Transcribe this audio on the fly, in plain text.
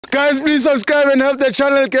Guys, please subscribe and help the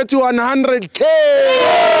channel get to 100K.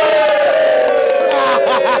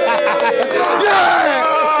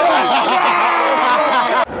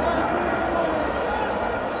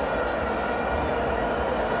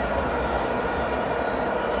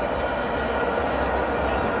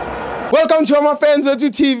 Welcome to my FANS Wethu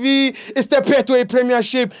TV. It's the Mthethwa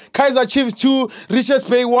Premiership. Kaizer Chiefs 2, Richards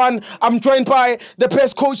Bay 1. I'm joined by the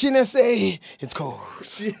best coach in SA. It's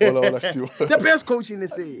Coach. The best coach in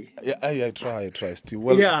SA. Yeah, I try, Steve.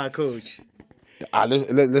 Well, yeah, Coach.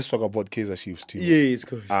 Let's talk about Kaizer Chiefs too. Yes,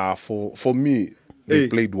 Coach. For me, they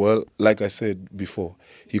played well. Like I said before,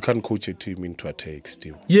 you can't coach a team into attack,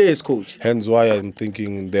 Steve. Yes, Coach. Hence why I'm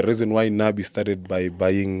thinking the reason why Nabi started by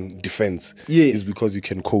buying defense is because you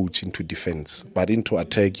can coach into defense. But into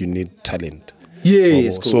attack, you need talent.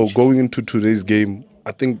 Yes, Coach. So going into today's game,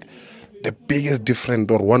 I think the biggest difference,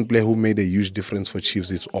 or one player who made a huge difference for Chiefs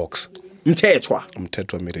is Ox.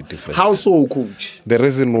 Mthethwa made a difference. How so, Coach? The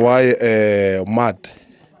reason why Matt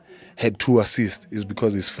had 2 assists is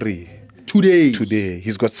because he's free. Today.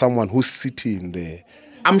 He's got someone who's sitting there.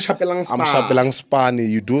 I'm Shapelang Spani.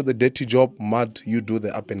 You do the dirty job, Matt, you do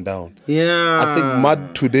the up and down. Yeah. I think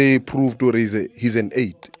Matt today proved he's an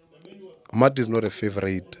 8. Matt is not a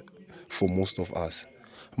favorite for most of us.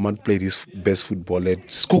 Matt played his best football at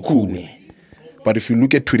Skukuni. But if you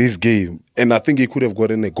look at today's game, and I think he could have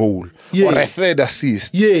gotten a goal or a 3rd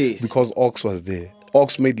assist because Ox was there.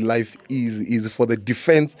 Ox made life easy for the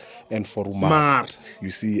defense and for Umar. You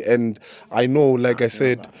see, and I know, like I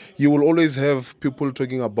said, you will always have people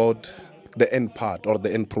talking about the end part or the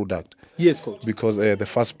end product. Yes, Coach. Because the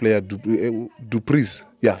first player, Dupreez,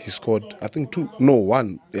 he scored, I think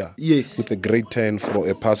 1, Yes. with a great turn for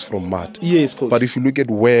a pass from Matt. Yes, Coach. But if you look at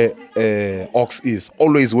where Ox is,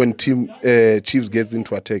 always when Chiefs gets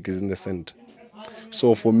into attack is in the center.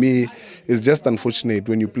 So for me, it's just unfortunate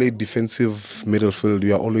when you play defensive midfield,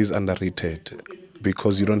 you are always underrated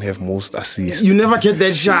because you don't have most assists. You never get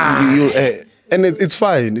that shot. And it's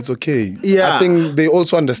fine. It's okay. Yeah. I think they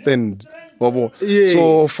also understand. Yes.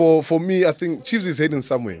 So for me, I think Chiefs is heading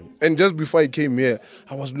somewhere. And just before I came here,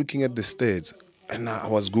 I was looking at the stats and I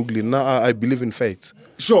was Googling. Now I believe in facts.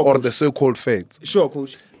 Sure, or Coach. the so-called facts. Sure,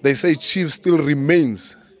 Coach. They say Chiefs still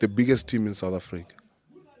remains the biggest team in South Africa.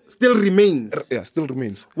 Still remains? Yeah, still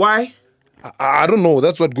remains. Why? I don't know.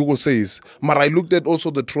 That's what Google says. But I looked at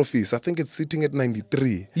also the trophies. I think it's sitting at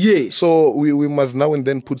 93. Yes. So we must now and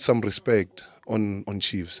then put some respect on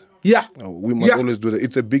Chiefs. Yeah. We must always do that.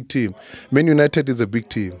 It's a big team. Man United is a big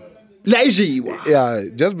team. Yeah,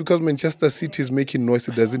 just because Manchester City is making noise,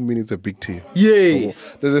 it doesn't mean it's a big team.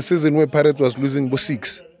 Yes. There's a season where Pirates was losing by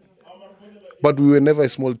 6. But we were never a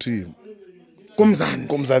small team.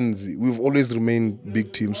 Komzanzi. We've always remained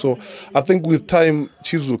big team. So I think with time,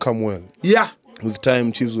 Chiefs will come well. Yeah. With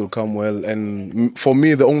time, Chiefs will come well. And for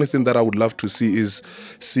me, the only thing that I would love to see is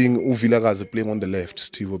seeing Uvilagazi playing on the left,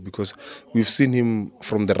 Steve, because we've seen him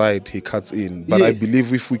from the right, he cuts in. But I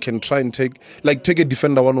believe if we can try and take a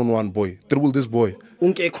defender one-on-one, boy, dribble this boy.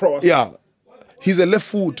 Cross. Yeah. He's a left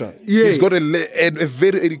footer. He's got a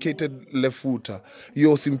very educated left footer.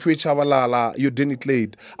 Your Simpwe Chavalala, your Denny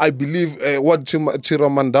Clade. I believe what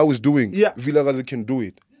Chiramandau is doing, Vilagazi can do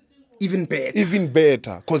it. Even better. Even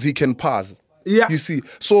better, because he can pass. Yeah. You see.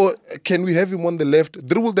 So can we have him on the left?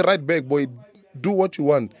 Dribble the right back, boy. Do what you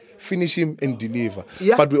want. Finish him and deliver.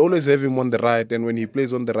 Yeah. But we always have him on the right, and when he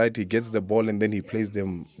plays on the right, he gets the ball and then he plays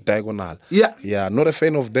them diagonal. Yeah. Yeah, not a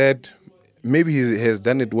fan of that. Maybe he has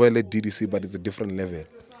done it well at DDC, but it's a different level.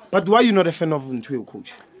 But why are you not a fan of Mthethwa,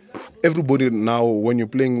 Coach? Everybody now, when you're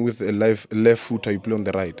playing with a left footer, you play on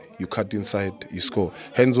the right. You cut inside, you score.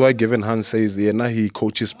 Hence why Gavin Hans says, now he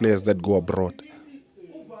coaches players that go abroad.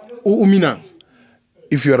 Umina.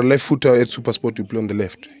 If you are a left footer at Supersport, you play on the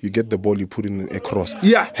left. You get the ball, you put in a cross.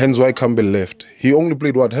 Yeah. Hence why Campbell left. He only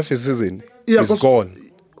played half a season. Yeah, he's gone.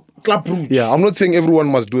 Club Brugge. Yeah, I'm not saying everyone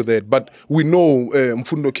must do that, but we know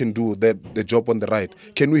Mfundo can do the job on the right.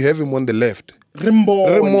 Can we have him on the left?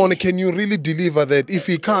 Ramon, can you really deliver that? If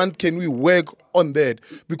he can't, can we work on that?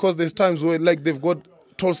 Because there's times where they've got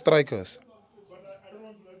tall strikers.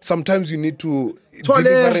 Sometimes you need to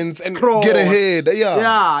deliverance and get ahead.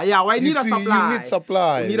 Yeah. Why need a supply? You need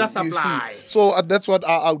supply. You need a supply. So that's what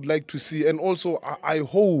I would like to see. And also, I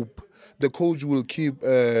hope the coach will keep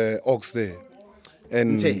Ox there.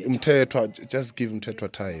 And Mthethwa, just give Mthethwa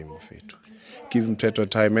time. Give Mthethwa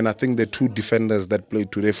time. And I think the 2 defenders that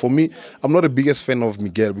played today, for me, I'm not the biggest fan of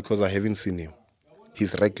Miguel because I haven't seen him.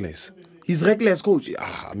 He's reckless. He's reckless, Coach?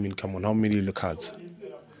 Yeah, I mean, come on, how many yellow cards?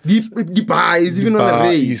 The bar is even on the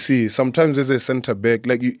race. You see, sometimes as a centre back,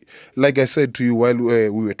 like I said to you while we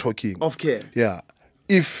were talking. Of care. Yeah.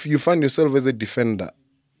 if you find yourself as a defender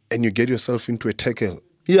and you get yourself into a tackle,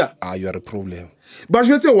 you are a problem. But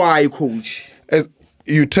you say why, coach? As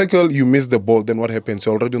you tackle, you miss the ball, then what happens?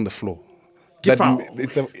 You're already on the floor. You don't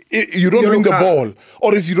win the ball.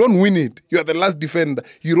 Or if you don't win it, you are the last defender.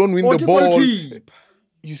 You don't win the ball.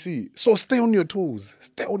 You see, so stay on your toes,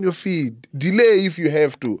 stay on your feet, delay if you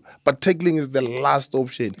have to, but tackling is the last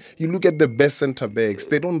option. You look at the best centre backs,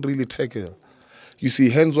 they don't really tackle. You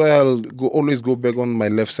see, hence why I'll always go back on my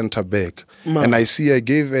left centre back. And I see I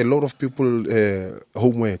gave a lot of people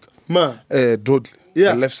homework. The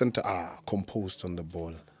left centre composed on the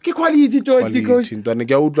ball. Quality.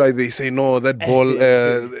 They say, no, that ball,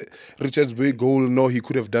 Richard's big goal, no, he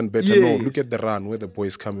could have done better. Yes. No, look at the run, where the boy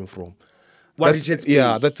is coming from.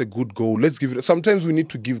 That's a good goal. Let's give it. Sometimes we need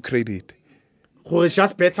to give credit. It's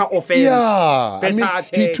just better offense. Yeah,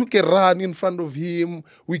 attack. He took a run in front of him.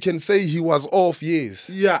 We can say he was off, yes.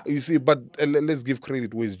 Yeah, you see, but let's give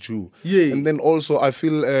credit where it's due. Yeah, and then also I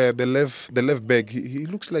feel the left back. He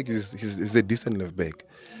looks like he's a decent left back.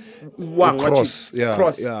 Cross.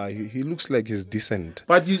 Yeah, he looks like he's decent.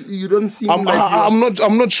 But you don't see. I'm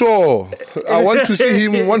not sure. I want to see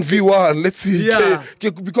him 1v1. Let's see. Yeah.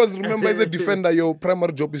 Because remember, as a defender, your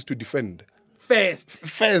primary job is to defend.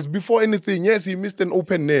 First, before anything. Yes, he missed an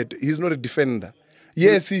open net. He's not a defender.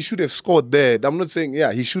 Yes, he should have scored there. I'm not saying,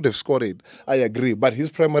 he should have scored it. I agree. But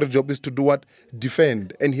his primary job is to do what?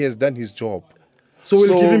 Defend. And he has done his job. So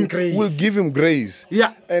we'll give him grace. We'll give him grace.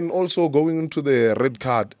 Yeah. And also going into the red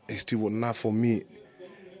card, still not for me.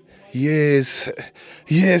 Yes,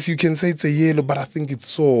 you can say it's a yellow, but I think it's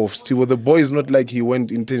soft. Still, the boy is not like he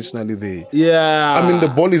went intentionally there. Yeah. I mean, the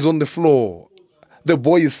ball is on the floor. The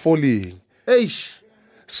boy is falling. Eish.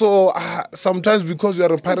 So sometimes because you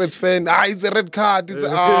are a Pirates fan, it's a red card. It's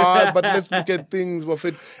but let's look at things.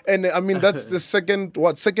 And I mean, that's the second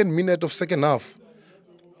minute of second half.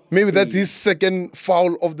 Maybe that's his second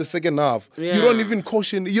foul of the second half. Yeah. You don't even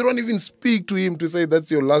caution. You don't even speak to him to say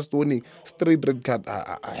that's your last warning. Straight red card.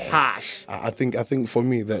 It's harsh. I think for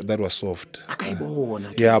me that was soft.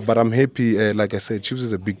 Yeah, but I'm happy. Like I said, Chiefs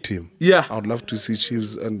is a big team. Yeah, I would love to see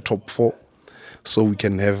Chiefs in top 4, so we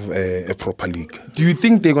can have a proper league. Do you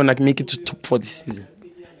think they're gonna make it to top 4 this season?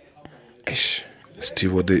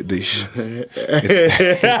 Steve, it's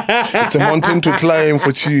a mountain to climb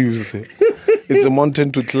for Chiefs. It's a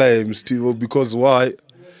mountain to climb, Steve, because why?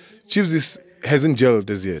 Chiefs hasn't gelled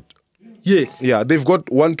as yet. Yes. Yeah, they've got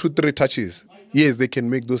 1, 2, 3 touches. Yes, they can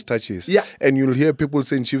make those touches. Yeah. And you'll hear people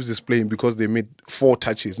saying Chiefs is playing because they made 4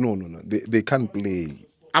 touches. No. They can't play.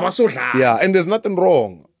 Yeah, and there's nothing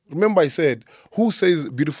wrong. Remember I said, who says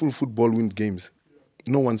beautiful football wins games?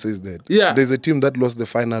 No one says that. Yeah. There's a team that lost the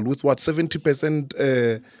final with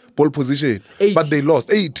 70% ball position. 80. But they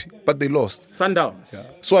lost. 8, but they lost. Sundowns. Yeah.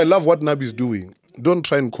 So I love what Nabi is doing. Don't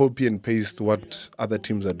try and copy and paste what other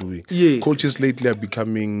teams are doing. Yes. Coaches lately are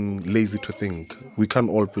becoming lazy to think. We can't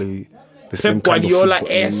all play the same kind of football.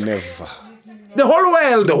 Never. The whole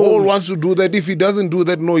world. The whole wants to do that. If he doesn't do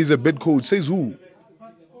that, no, he's a bad coach. Says who?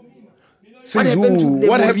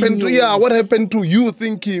 What happened to you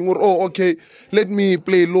thinking, okay, let me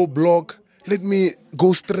play low block, let me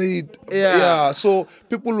go straight. Yeah. So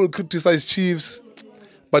people will criticize Chiefs,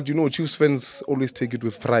 but Chiefs fans always take it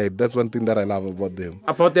with pride. That's one thing that I love about them.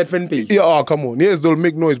 About that fan page. Yeah, come on. Yes, they'll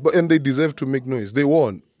make noise, and they deserve to make noise. They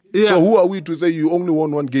won. Yeah. So who are we to say you only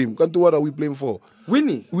won 1 game? What are we playing for?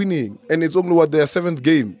 Winning. And it's only their 7th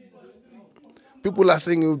game. People are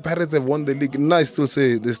saying Pirates have won the league. And I still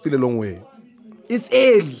say there's still a long way. It's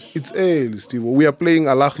early. It's early, Steve. We are playing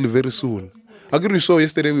Al-Ahly very soon. I agree. So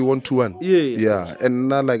yesterday we won 2-1. Yeah. And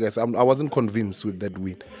now, like I said, I wasn't convinced with that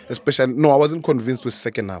win. I wasn't convinced with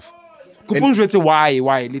second half. Why?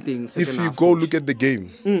 If you go look at the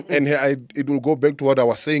game, and it will go back to what I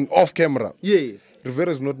was saying off camera. Yes.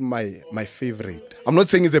 Rivera is not my favorite. I'm not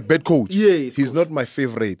saying he's a bad coach. Yes, he's not my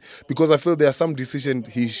favorite because I feel there are some decisions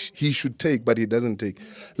he should take, but he doesn't take.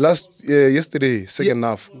 Yesterday, second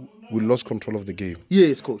half, we lost control of the game.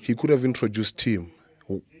 Yes, coach. He could have introduced team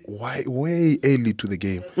way early to the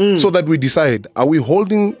game so that we decide, are we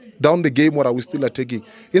holding down the game or are we still attacking?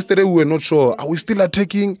 Yesterday we were not sure. Are we still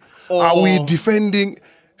attacking? Are we defending?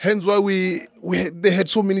 Hence why they had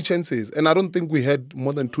so many chances. And I don't think we had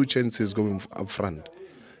more than 2 chances going up front.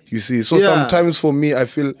 You see, so sometimes for me, I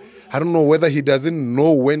feel, I don't know whether he doesn't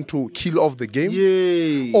know when to kill off the game.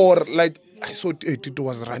 Yes. Or like, I saw Tito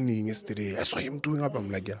was running yesterday. I saw him doing up. I'm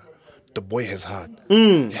like, yeah, the boy has heart.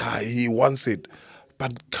 Yeah, he wants it.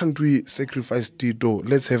 But can't we sacrifice Tito?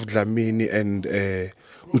 Let's have Dlamini and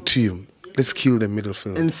Utim. Let's kill the middle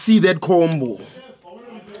field. And see that combo.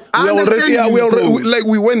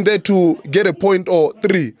 We went there to get a point or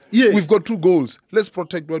 3. Yes. We've got 2 goals. Let's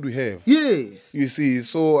protect what we have. Yes. You see,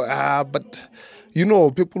 so but you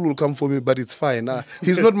know, people will come for me, but it's fine.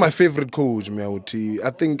 He's not my favorite coach, Mthethwa.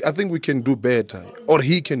 I think we can do better, or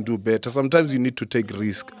he can do better. Sometimes you need to take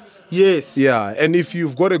risk. Yes. Yeah, and if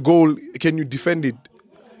you've got a goal, can you defend it?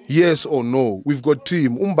 Yes or no? We've got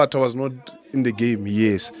team. Umbata was not in the game,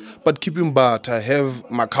 yes. But keep Umbata, have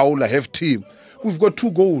Makaula, have team. We've got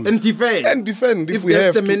 2 goals. And defend. And defend if we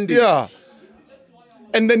have to. Yeah.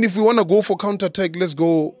 And then if we want to go for counter-attack, let's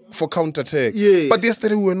go for counter-attack. Yes. But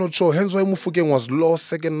yesterday we were not sure. Hence why Mufukeng was lost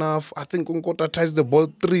second half. I think Unkota touched the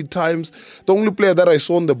ball 3 times. The only player that I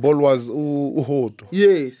saw on the ball was Hoto.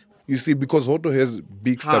 Yes. You see, because Hoto has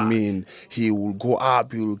big stamina, he will go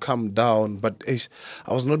up, he will come down. But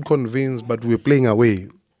I was not convinced, but we're playing away.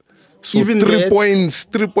 So Even 3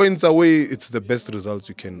 points away, it's the best results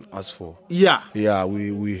you can ask for. Yeah. Yeah,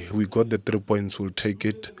 we got the 3 points, we'll take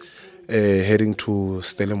it. Heading to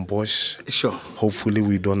Stellenbosch. Sure. Hopefully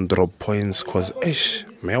we don't drop points because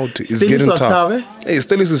Mthethwa is getting tough.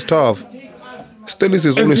 Stellis is tough. Stellis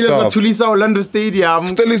is always tough. Tulisa Orlando Stadium.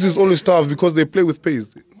 Stellis is always tough because they play with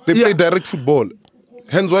pace. They play direct football.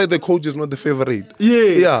 Hence why the coach is not the favorite.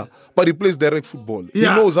 Yeah. But he plays direct football. He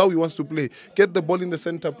knows how he wants to play. Get the ball in the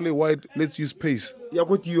center, play wide, let's use pace. Yeah.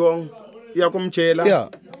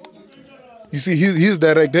 You see, he's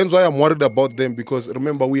direct. That's why I'm worried about them because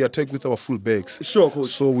remember, we attack with our full backs. Sure, coach.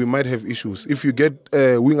 So we might have issues. If you get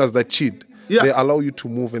wingers that cheat, they allow you to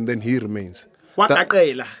move and then he remains.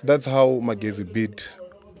 That's how Magezi beat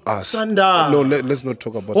us. No, let's not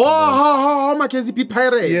talk about how Magezi beat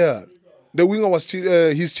Pirates? Yeah. The winger was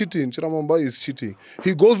he's cheating. Chiramamba is cheating.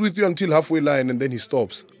 He goes with you until halfway line and then he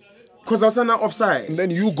stops. Because I was offside. And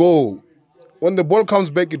then you go. When the ball comes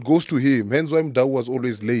back, it goes to him. Hence why Mdau was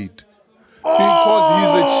always late. Because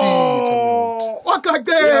he's a cheat.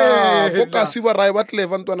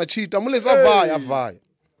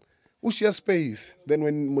 Ushia space. Then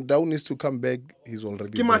when Mudau needs to come back, he's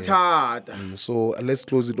already there. So let's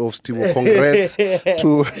close it off, Steve. Congrats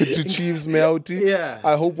to Chiefs, Mthethwa. Yeah.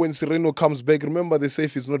 I hope when Sereno comes back, remember they say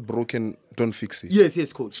if it's not broken, don't fix it.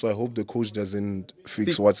 Yes, coach. So I hope the coach doesn't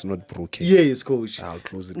fix what's not broken. Yes, coach. I'll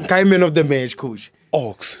close it. Man of the match, coach.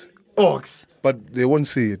 Ox. But they won't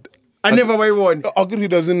see it. I never won. Agri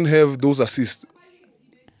doesn't have those assists.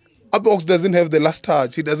 Ox doesn't have the last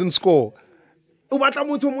touch. He doesn't score. Yeah.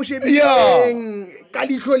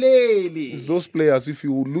 It's those players, if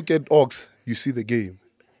you look at Ox, you see the game.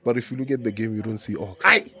 But if you look at the game, you don't see Ox.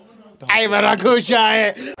 Aye,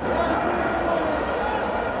 Maracuja.